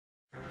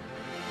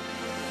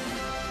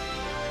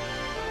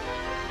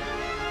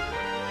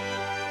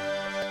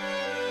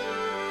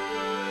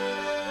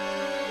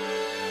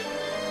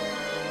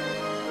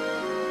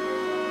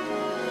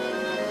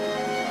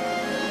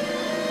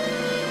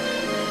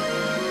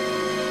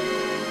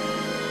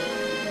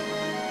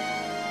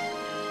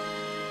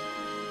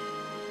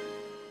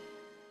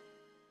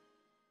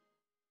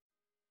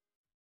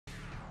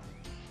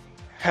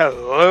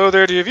Hello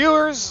there to you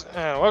viewers,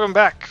 and welcome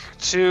back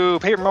to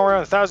Paper Mario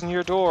and the Thousand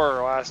Year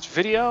Door. Last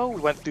video, we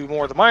went through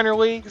more of the minor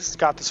leagues,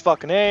 got this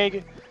fucking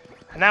egg,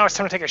 and now it's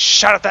time to take a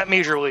shot at that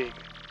major league.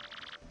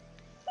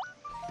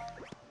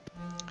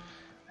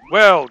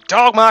 Well,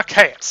 dog my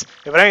cats,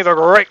 if it ain't the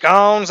great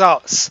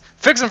Gonzalez.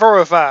 Fixin'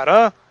 for a fight,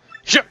 huh?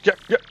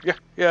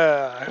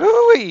 Yeah.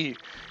 Hooey!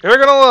 You're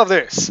gonna love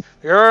this.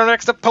 Your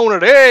next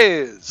opponent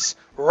is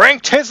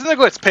ranked 10th in the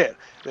Glitz Pit,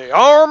 the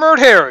Armored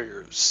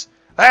Harriers.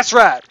 That's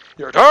right,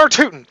 you're darn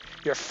tootin'.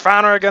 You're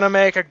finally gonna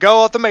make a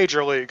go at the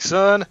Major League,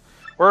 son.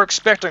 We're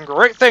expecting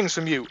great things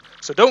from you,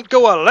 so don't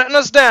go letting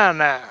us down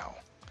now.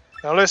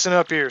 Now listen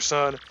up here,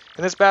 son.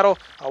 In this battle,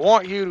 I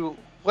want you to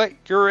let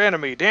your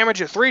enemy damage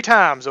you 3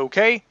 times,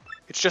 okay?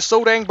 It's just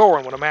so dang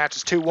boring when a match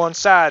is too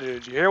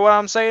one-sided. You hear what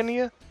I'm saying to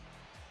you?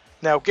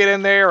 Now get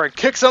in there and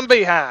kick some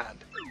behind.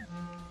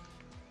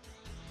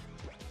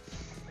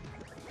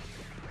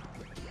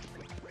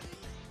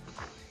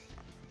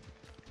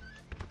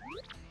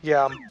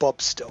 Yeah, I'm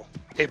Bub still.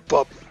 Hey,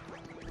 Bub.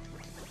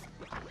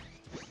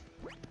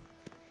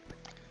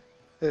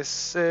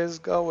 This is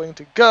going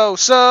to go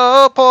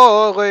so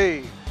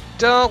poorly.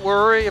 Don't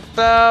worry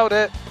about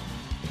it.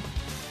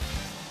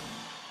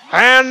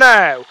 And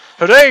now,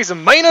 today's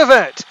main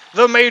event.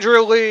 The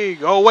Major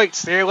League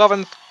awaits the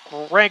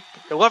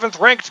 11th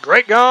ranked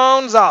Great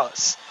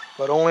Gonzalez.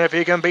 But only if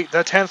he can beat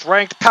the 10th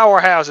ranked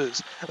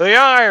powerhouses, the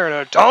Iron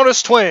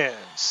Adonis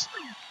Twins.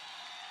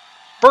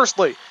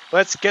 Firstly,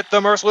 let's get the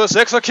merciless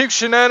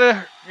execution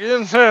and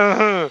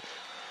the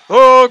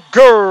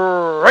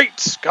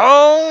Great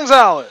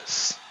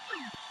Gonzalez.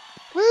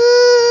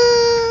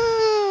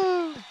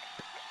 Woo!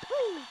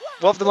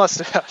 Love the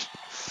mustache.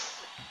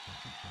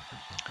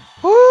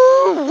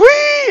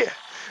 Woo-wee!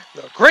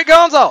 The Great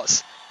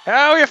Gonzalez.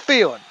 How you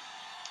feeling?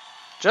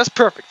 Just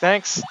perfect,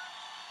 thanks.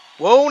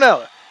 Whoa,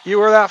 Nella. You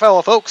heard that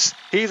fella, folks.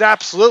 He's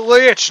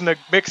absolutely itching to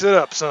mix it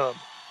up some.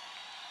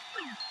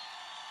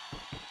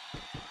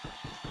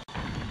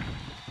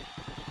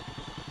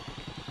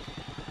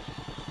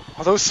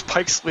 Are those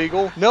spikes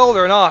legal? No,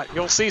 they're not.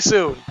 You'll see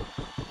soon.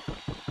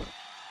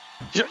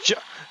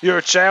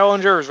 Your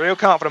challenger is real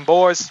confident,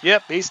 boys.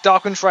 Yep, he's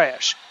talking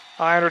trash.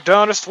 Iron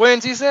Adonis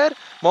Twins, he said.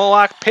 More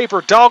like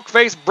paper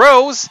dog-faced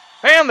bros.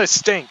 And they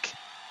stink.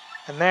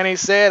 And then he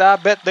said, I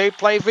bet they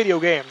play video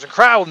games and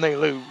cry when they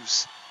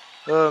lose.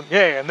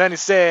 Yeah, and then he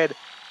said,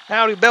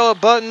 howdy Bella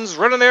Buttons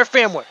running their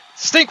family.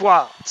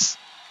 Stinkwads.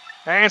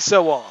 And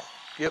so on.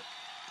 Yep.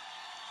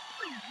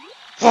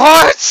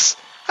 What?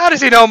 How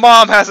does he know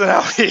Mom has an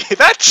LE?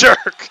 That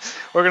jerk!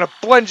 We're gonna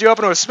blend you up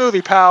into a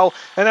smoothie, pal,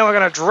 and then we're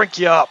gonna drink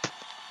you up.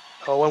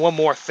 Oh, and one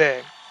more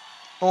thing.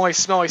 Only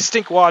smelly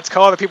stinkwads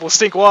call other people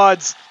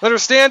stinkwads.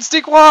 Understand,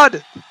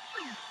 stinkwad?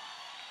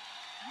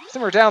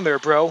 Simmer down there,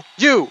 bro.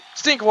 You,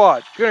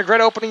 stinkwad, you're gonna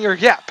regret opening your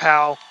yap,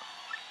 pal.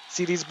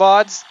 See these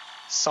bods?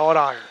 Solid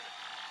iron.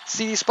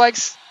 See these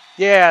spikes?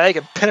 Yeah, they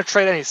can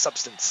penetrate any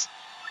substance.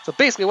 So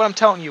basically what I'm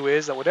telling you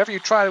is that whatever you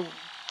try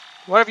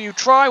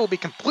will be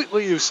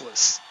completely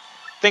useless.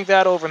 Think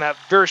that over in that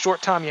very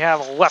short time you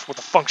have left with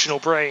a functional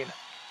brain.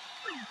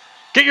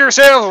 Get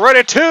yourselves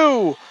ready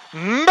to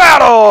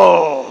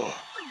battle!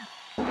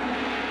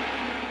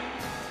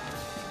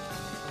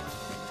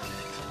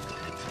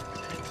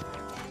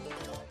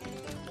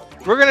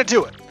 We're gonna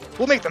do it.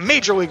 We'll make the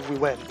Major League if we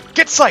win.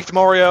 Get psyched,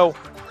 Mario!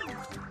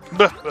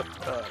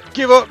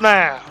 Give up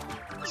now!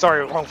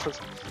 Sorry, wrong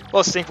person.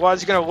 Well, Stinkwads,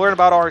 you're gonna learn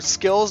about our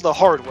skills the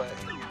hard way.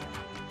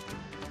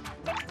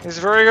 There's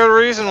a very good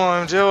reason why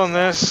I'm doing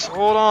this.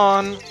 Hold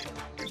on.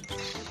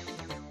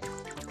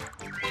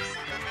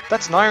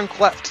 That's an Iron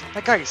Cleft.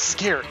 That guy is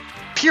scary.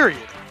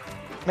 Period.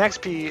 Max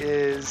P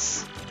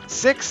is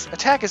 6,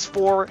 attack is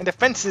 4, and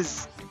defense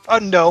is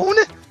unknown?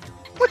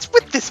 What's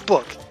with this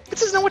book? It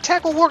says no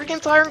attack will work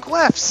against Iron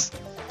Clefts.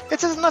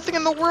 It says nothing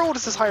in the world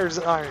is as high as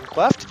an Iron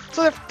Cleft,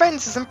 so their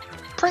defense is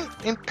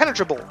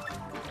impenetrable.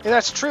 If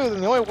that's true,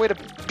 then the only way to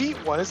beat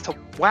one is to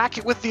whack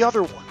it with the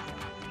other one.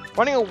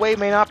 Running away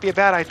may not be a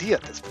bad idea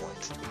at this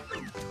point.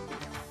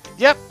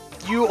 Yep,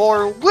 you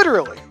are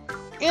literally,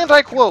 and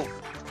I quote,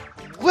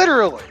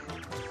 literally,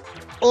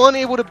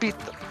 unable to beat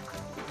them.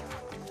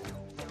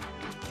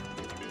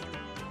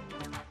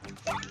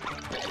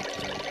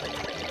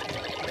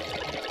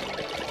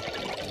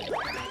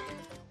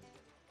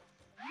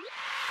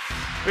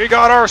 We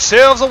got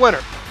ourselves a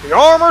winner, the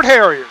Armored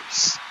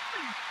Harriers.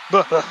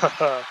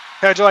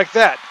 How'd you like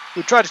that?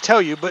 We tried to tell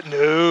you, but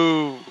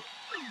no.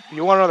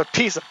 You want another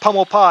piece of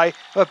pummel pie,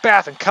 have a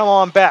bath and come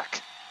on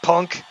back,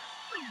 punk.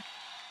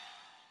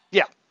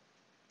 Yeah,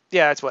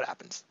 that's what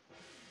happens.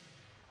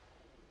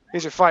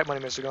 Here's your fight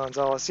money, Mr.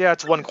 Gonzalez. Yeah,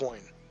 it's 1 coin,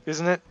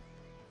 isn't it?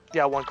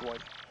 Yeah, 1 coin.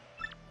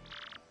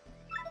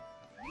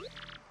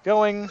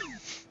 Going.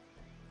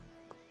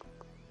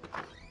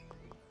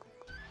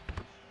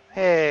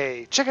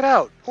 Hey, check it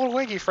out. Old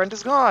Wiggy friend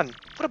is gone.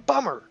 What a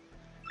bummer.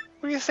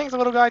 Where do you think the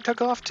little guy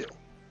took off to?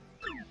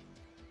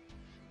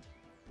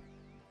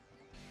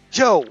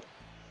 Yo!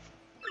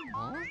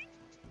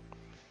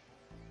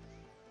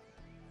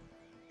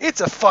 It's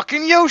a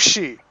fucking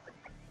Yoshi!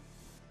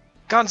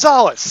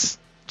 Gonzalez!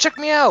 Check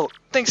me out!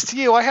 Thanks to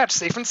you, I hatched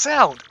safe and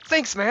sound!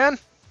 Thanks, man!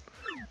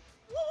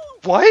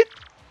 What?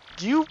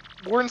 You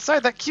were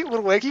inside that cute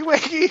little eggy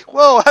waggy?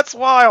 Whoa, that's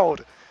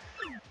wild!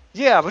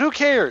 Yeah, but who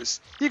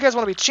cares? You guys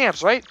want to be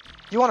champs, right?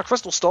 You want a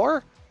crystal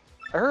star?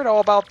 I heard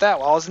all about that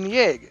while I was in the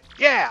egg.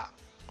 Yeah!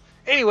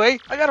 Anyway,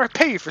 I gotta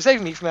pay you for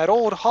saving me from that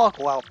old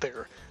hoggle out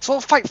there, so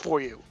I'll fight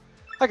for you.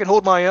 I can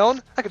hold my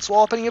own. I can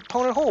swallow up any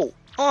opponent whole.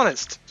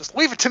 Honest. Just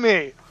leave it to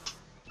me.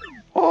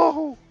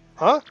 Oh!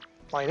 Huh?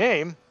 My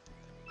name?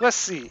 Let's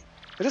see.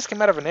 I just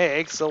came out of an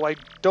egg, so I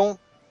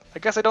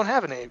guess I don't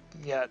have an egg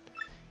yet.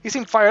 You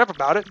seem fired up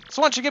about it,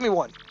 so why don't you give me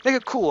one? Make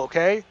it cool,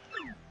 okay?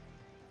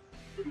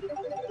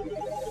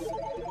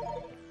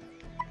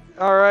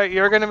 Alright,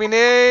 you're gonna be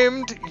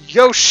named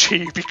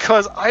Yoshi,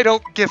 because I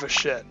don't give a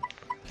shit.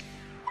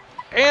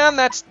 And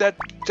that's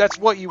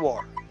what you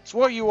are. It's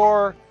what you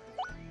are.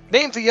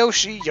 Named the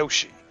Yoshi,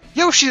 Yoshi.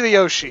 Yoshi the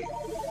Yoshi.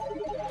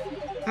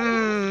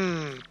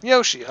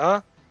 Yoshi,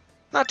 huh?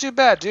 Not too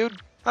bad, dude.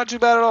 Not too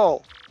bad at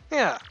all.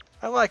 Yeah,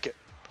 I like it.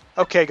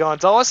 Okay,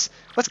 Gonzalez,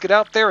 let's get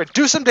out there and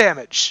do some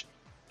damage.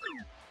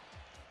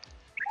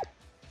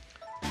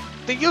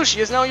 The Yoshi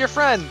is now your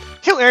friend.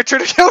 He'll answer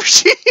to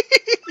Yoshi.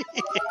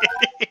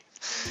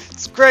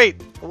 It's great.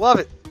 I love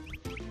it.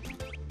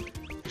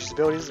 Yoshi's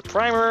ability is a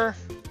primer.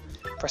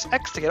 Press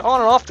X to get on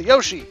and off the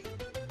Yoshi.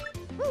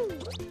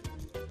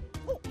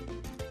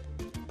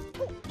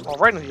 While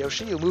riding the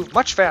Yoshi, you'll move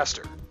much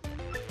faster.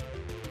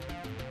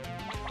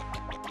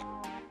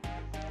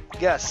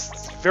 Yes,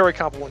 it's very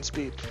comparable in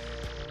speed.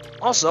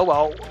 Also,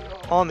 while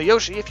on the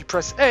Yoshi, if you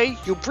press A,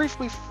 you'll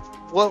briefly...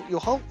 well, you'll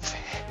hope...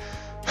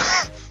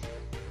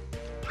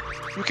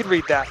 You can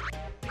read that.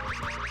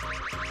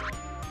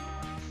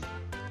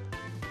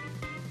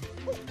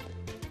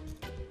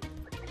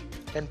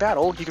 In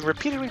battle, you can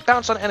repeatedly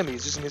bounce on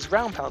enemies using his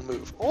round pound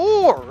move,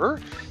 or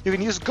you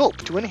can use Gulp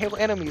to inhale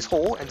enemies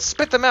whole and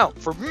spit them out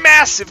for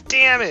massive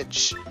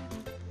damage.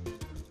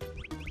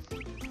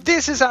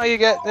 This is how you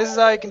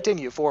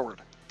continue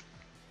forward.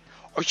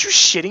 Are you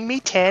shitting me,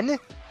 10?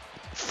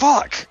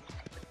 Fuck!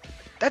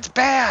 That's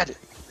bad!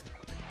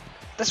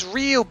 That's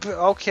real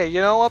okay, you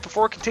know what?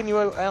 Before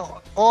continuing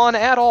on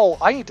at all,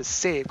 I need to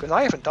save, because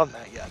I haven't done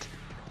that yet.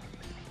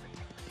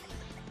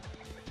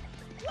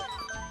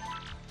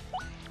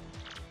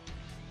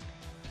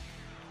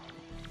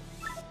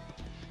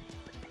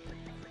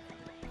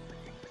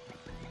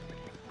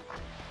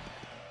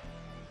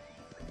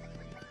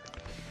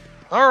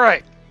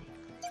 Alright.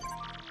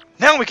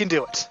 Now we can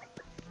do it.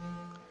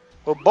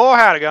 Well, boy,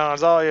 howdy,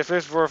 guns. All you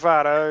fish for a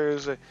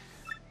fight.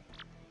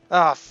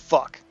 Ah,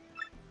 fuck.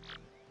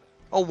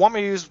 Oh, want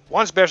me to use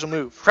one special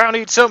move. Crown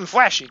needs something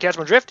flashy. Catch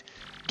my drift?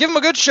 Give him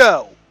a good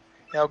show.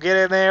 Now get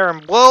in there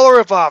and blow the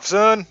roof off,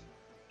 son.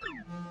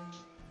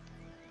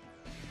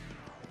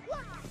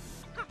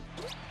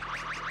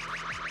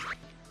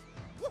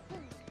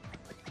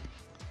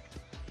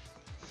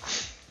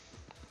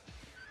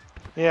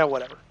 Yeah,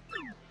 whatever.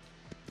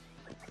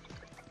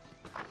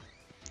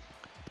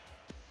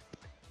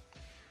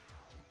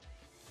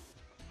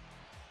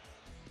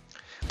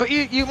 But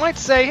you might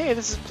say, hey,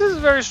 this is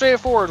very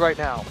straightforward right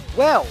now.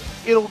 Well,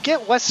 it'll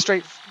get less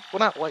well,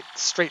 not like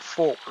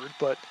straightforward,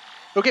 but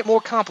it'll get more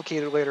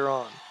complicated later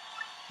on.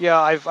 Yeah,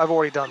 I've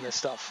already done this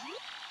stuff.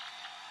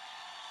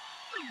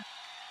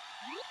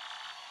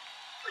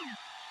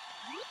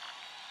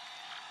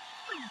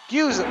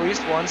 Use at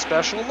least one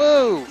special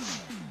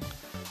move.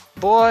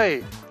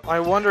 Boy, I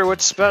wonder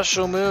what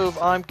special move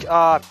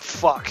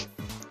fuck.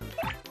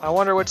 I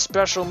wonder what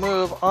special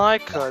move I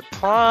could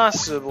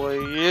possibly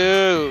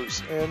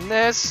use in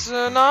this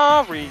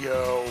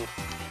scenario.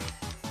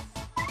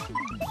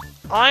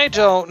 I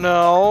don't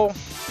know.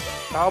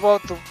 How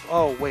about the...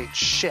 oh, wait,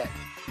 shit.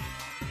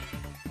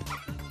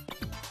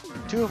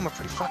 Two of them are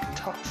pretty fucking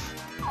tough.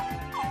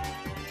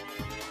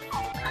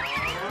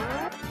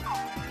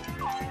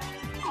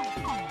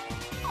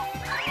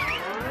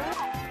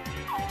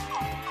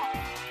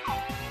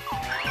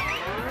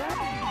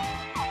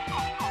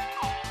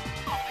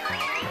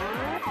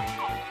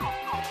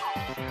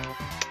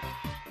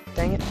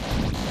 Dang it.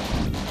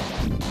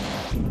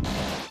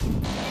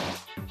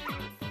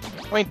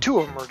 I mean, two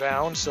of them are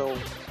down, so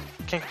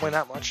can't complain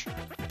that much.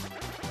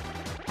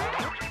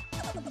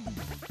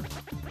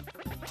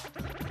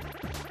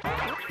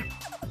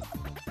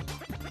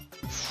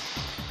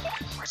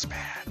 It's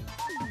bad.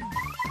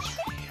 It's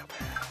real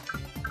bad.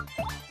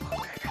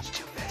 Okay, I got to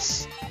do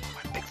this.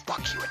 My big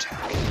fuck you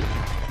attack.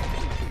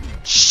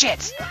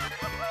 Shit!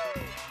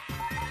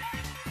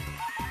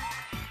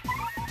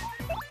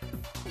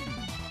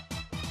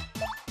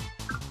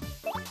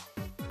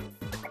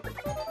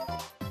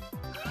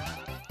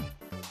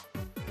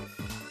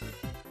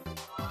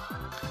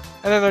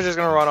 And then they're just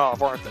gonna run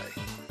off, aren't they?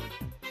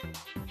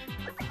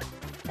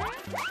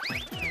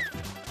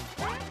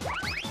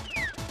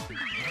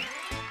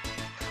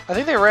 I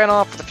think they ran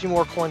off with a few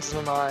more coins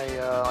than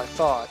I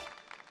thought.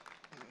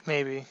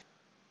 Maybe.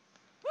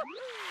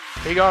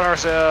 We got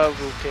ourselves...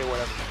 okay,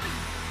 whatever.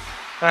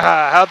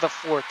 Haha, how'd that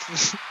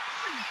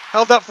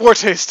four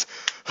taste?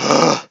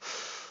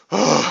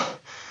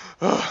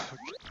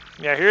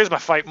 Yeah, here's my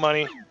fight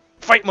money.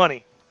 Fight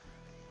money!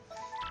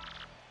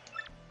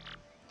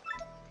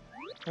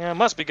 Yeah, it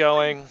must be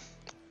going.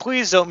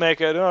 Please don't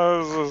make it.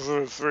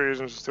 Oh, three.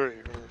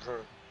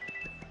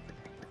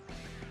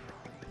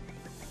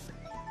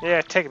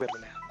 Yeah, take a bit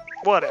of a nap.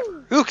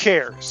 Whatever. Who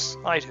cares?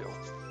 I do.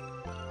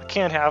 I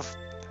can't have...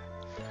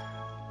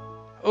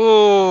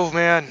 Oh,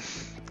 man.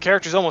 The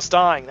character's almost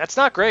dying. That's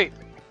not great.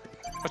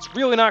 That's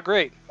really not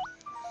great.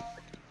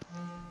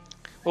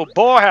 Well,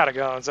 boy, had a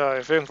gun.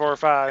 So, 5 4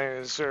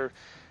 5 Sir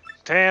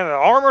 10 the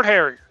Armored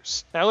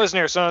Harriers. Now, listen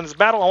here, son. In this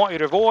battle, I want you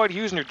to avoid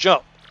using your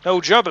jump. No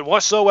jumping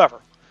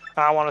whatsoever.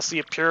 I want to see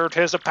a pure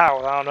test of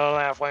power. I don't know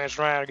that Flash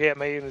trying to get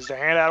me is to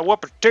hand out a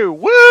whoop or two.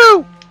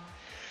 Woo!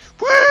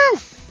 Woo!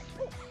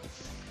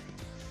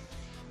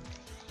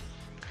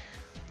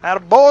 Atta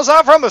boys,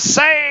 I'm from the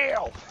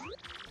sail!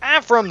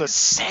 I'm from the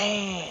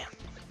sand.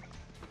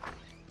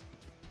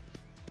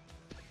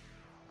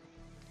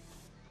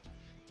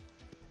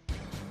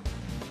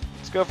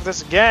 Let's go for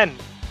this again.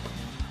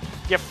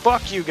 Yeah,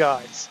 fuck you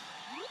guys.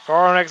 For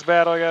our next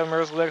battle, I got a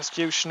Merciful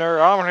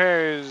Executioner. I'm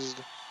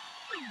hazed.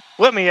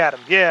 Let me at him.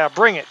 Yeah,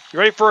 bring it. You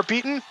ready for a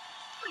beating?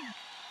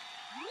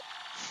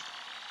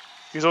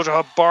 He's ultra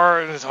hot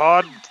bar and it's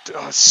hard.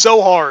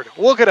 So hard.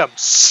 Look at him.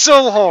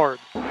 So hard.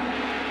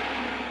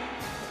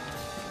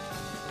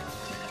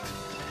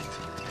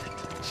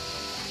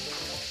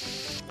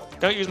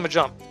 Don't use my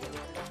jump.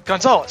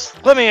 Gonzalez,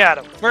 let me at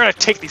him. We're gonna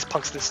take these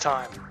punks this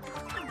time.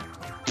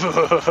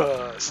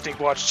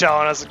 Stinkwatch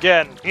challenging us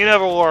again. He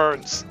never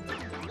learns.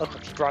 Look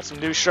like he brought some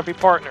new shrimpy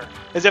partner.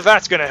 As if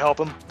that's gonna help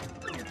him.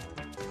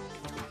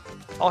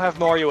 I'll have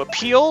Mario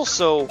appeal,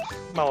 so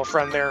my little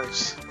friend there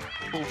is...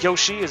 Little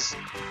Yoshi is...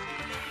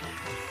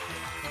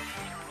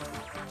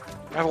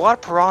 I have a lot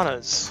of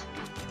piranhas.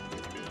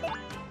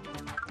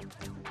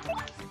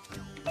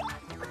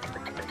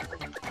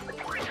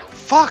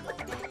 Fuck!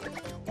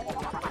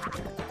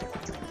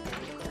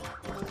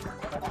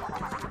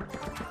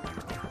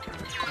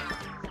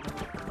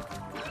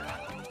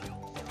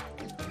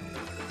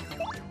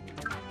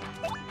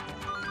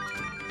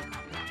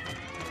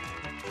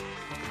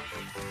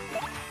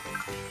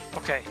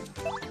 Okay.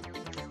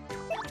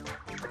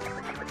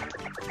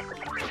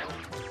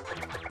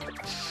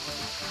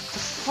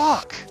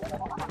 Fuck!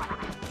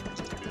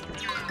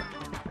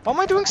 Why am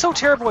I doing so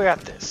terribly at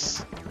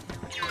this?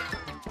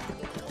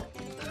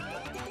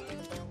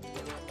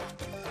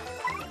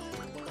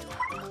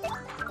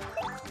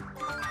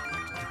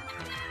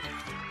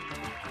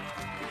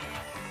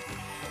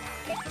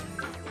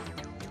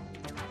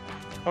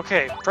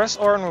 Okay, press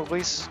R and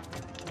release.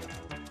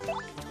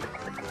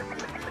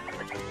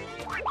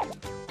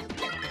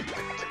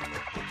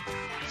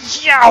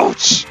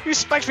 Ouch! You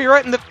spiked me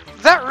right in the...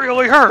 That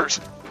really hurt!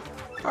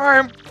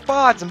 Our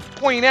bods and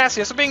pointing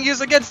asses are being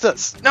used against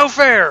us! No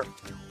fair!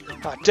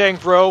 Ah, dang,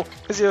 bro.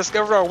 Has he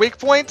discovered our weak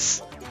points?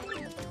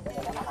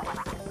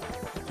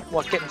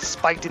 What, getting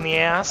spiked in the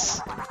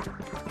ass?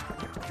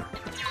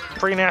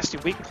 Pretty nasty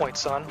weak point,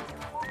 son.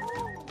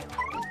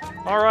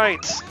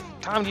 Alright.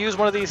 Time to use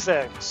one of these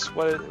things.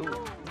 What is...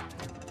 Ooh.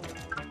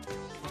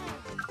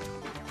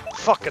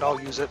 Fuck it,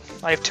 I'll use it.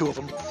 I have 2 of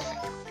them.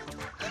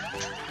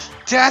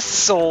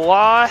 That's a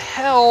lot of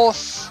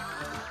health.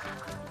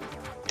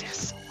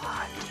 That's a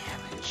lot of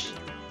damage.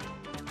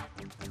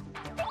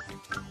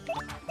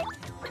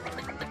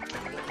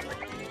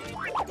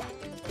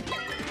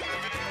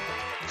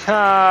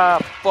 Ha!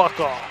 Fuck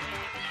off.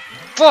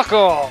 Fuck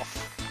off.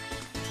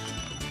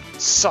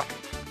 Suck it.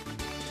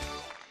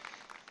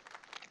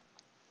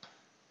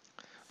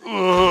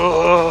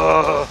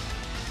 Ugh.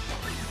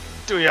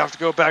 Do we have to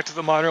go back to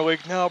the minor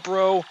league now,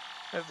 bro?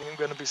 I think I'm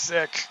gonna be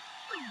sick.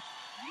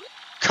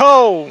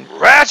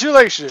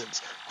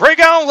 Congratulations! Great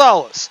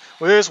Gonzalez!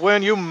 With this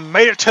win, you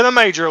made it to the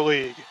Major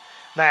League.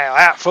 Now,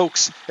 that,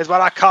 folks, is what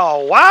I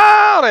call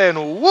wild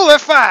and woolly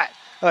fight.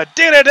 A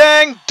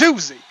dinny-dang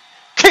doozy.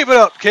 Keep it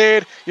up,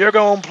 kid. You're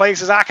going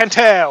places, I can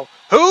tell.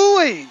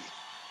 Hoo-wee!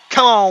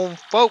 Come on,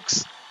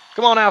 folks.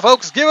 Come on now,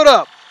 folks. Give it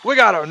up. We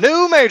got a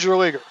new Major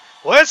Leaguer.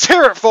 Let's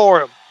hear it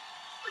for him.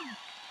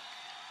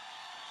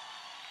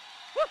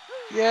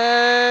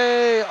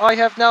 Yay! I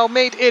have now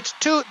made it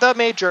to the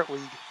Major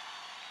League.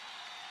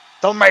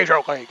 The Major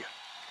League.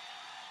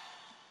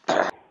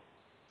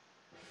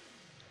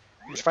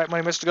 Here's fight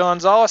money, Mr.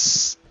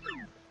 Gonzalez.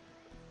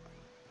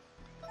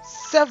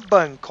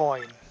 7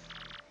 coin.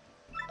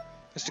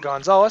 Mr.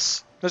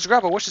 Gonzalez, Mr.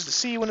 Grappa wishes to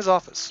see you in his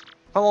office.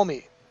 Follow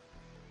me.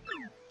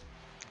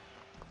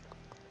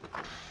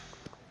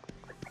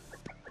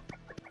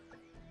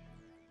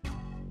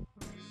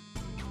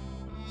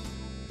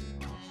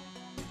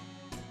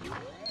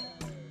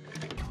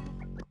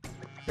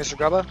 Mr.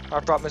 Grubba,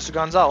 I've brought Mr.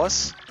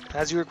 Gonzalez,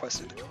 as you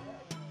requested.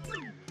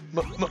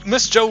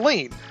 Miss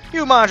Jolene,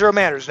 you mind your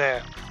manners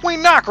now. We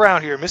knock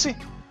around here, missy.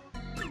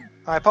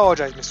 I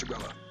apologize, Mr.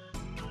 Grubba.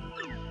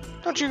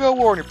 Don't you go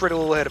worrying your pretty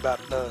little head about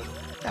it,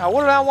 Now,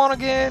 what did I want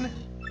again?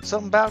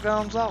 Something about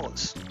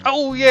Gonzalez.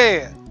 Oh,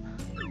 yeah!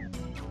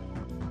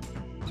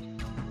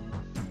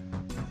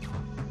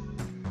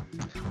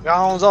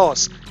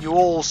 Gonzalez, You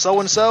old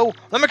so-and-so,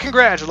 let me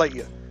congratulate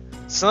you.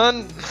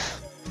 Son,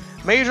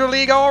 Major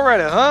League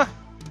already, huh?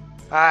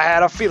 I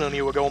had a feeling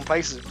you were going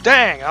places.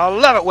 Dang, I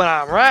love it when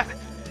I'm right.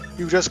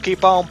 You just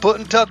keep on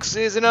putting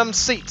tuxes in them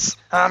seats.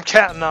 I'm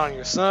counting on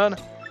you, son.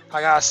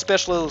 I got a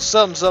special little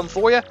something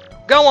for you.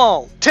 Go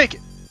on, take it.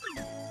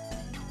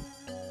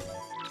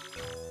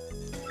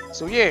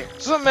 So yeah,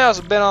 something else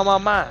has been on my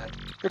mind.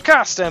 Your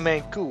costume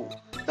ain't cool.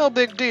 No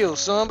big deal,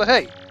 son, but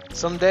hey,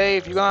 someday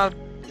if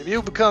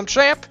you become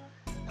champ,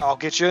 I'll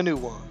get you a new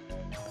one.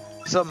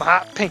 Something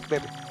hot pink,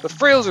 maybe, with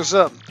frills or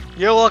something.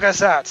 You'll look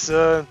us out,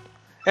 son.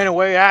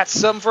 Anyway, that's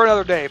something for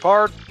another day,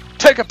 pard.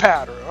 Take a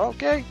powder,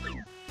 okay?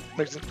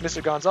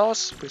 Mr.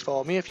 Gonzalez, please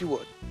follow me if you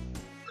would.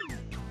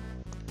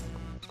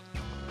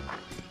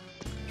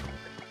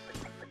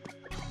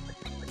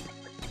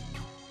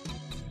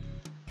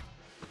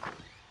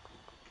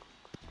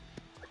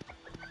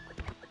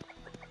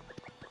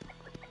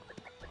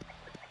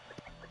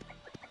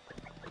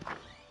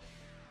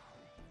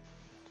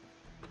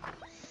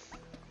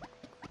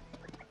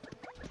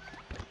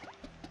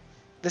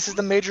 This is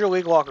the Major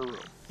League locker room.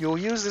 You will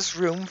use this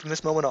room from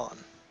this moment on.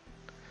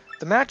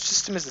 The match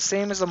system is the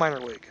same as the minor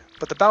league,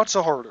 but the bouts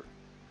are harder.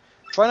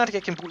 Try not to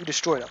get completely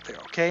destroyed out there,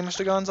 okay,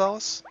 Mr.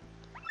 Gonzalez?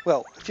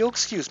 Well, if you'll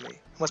excuse me,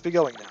 I must be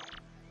going now.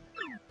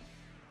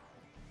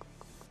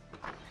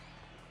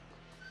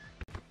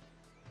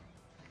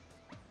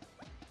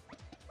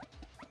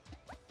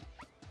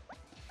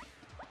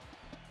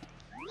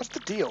 What's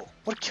the deal?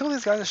 Would it kill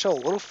these guys to show a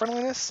little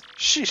friendliness?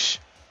 Sheesh.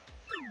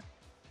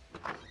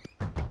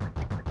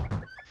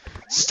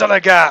 Stunner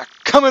guy,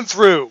 coming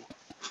through!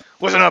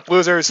 Listen up,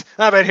 losers.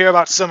 I've been here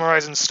about some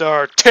rising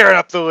star, tearing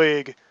up the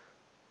league.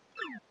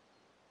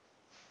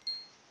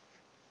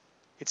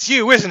 It's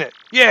you, isn't it?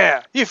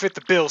 Yeah, you fit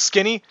the bill,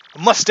 Skinny. A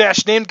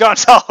mustache named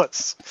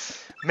Gonzalez.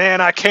 Man,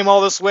 I came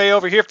all this way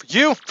over here for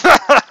you?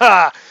 Ha ha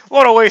ha!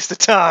 What a waste of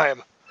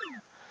time.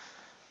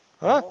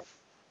 Huh?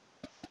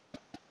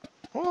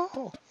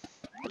 Whoa.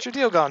 What's your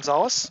deal,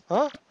 Gonzalez?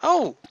 Huh?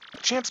 Oh,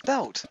 champ's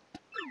belt.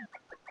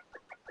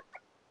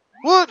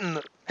 What in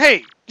the...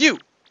 Hey, you!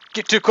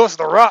 Get too close to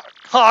the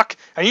hawk,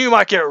 and you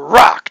might get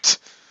rocked!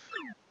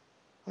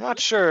 I'm not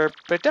sure,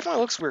 but it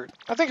definitely looks weird.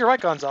 I think you're right,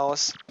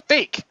 Gonzalez.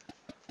 Fake!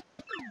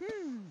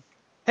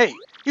 Hey,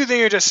 you think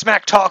you're just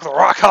smack talk the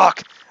rock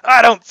hawk?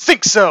 I don't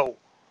think so!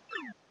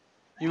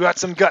 You got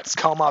some guts,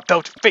 call my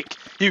belt fake.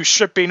 You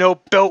should be no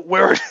belt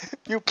wearing,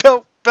 you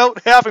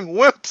belt having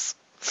wimps!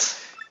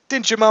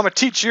 Didn't your mama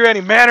teach you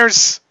any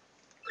manners?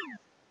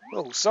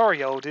 Oh,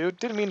 sorry, old dude.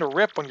 Didn't mean to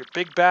rip on your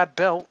big bad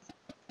belt.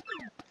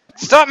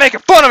 Stop making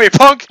fun of me,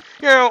 punk!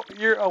 You know,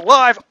 you're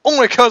alive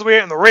only because we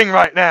ain't in the ring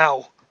right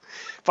now.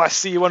 If I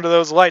see you under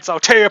those lights, I'll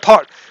tear you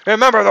apart.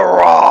 Remember the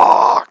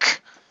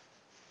rock!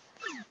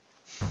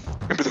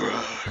 Remember the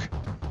rock.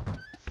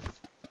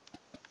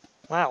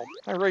 Wow,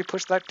 I really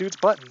pushed that dude's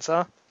buttons,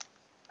 huh?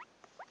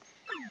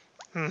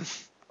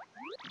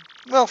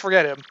 Well,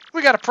 forget him.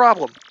 We got a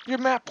problem. Your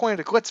map pointed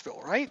to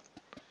Glitzville, right?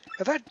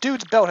 If that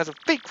dude's belt has a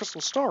fake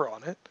crystal star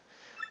on it,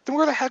 then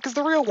where the heck is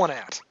the real one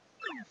at?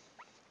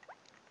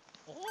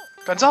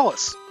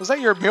 Gonzalez, was that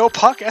your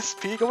Millpuck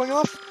SP going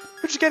off?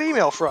 Who'd you get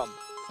email from?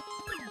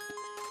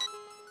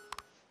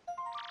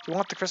 If you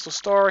want the crystal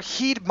star,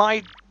 heed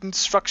my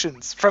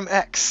instructions from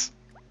X.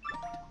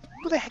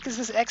 Who the heck is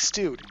this X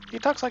dude? He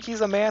talks like he's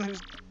the man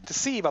who's to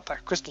see about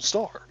that crystal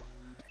star.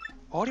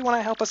 Why do you want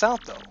to help us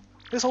out, though?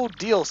 This whole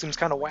deal seems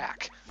kind of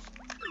whack.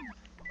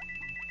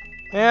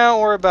 Yeah,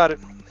 don't worry about it.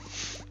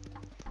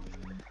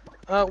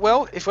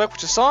 Well, if you like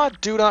what you saw,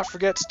 do not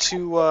forget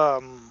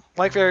to,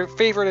 like,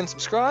 favorite, and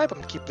subscribe. I'm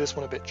going to keep this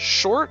one a bit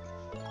short.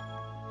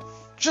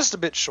 Just a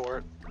bit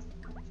short.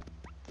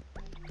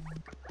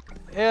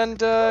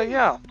 And,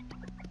 yeah.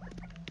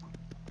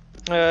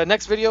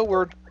 Next video,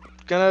 we're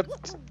gonna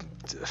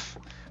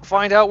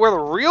find out where the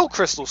real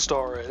crystal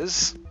star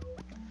is.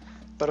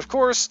 But of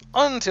course,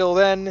 until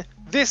then,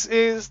 this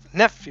is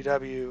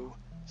NefFTW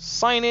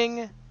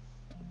signing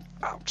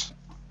out.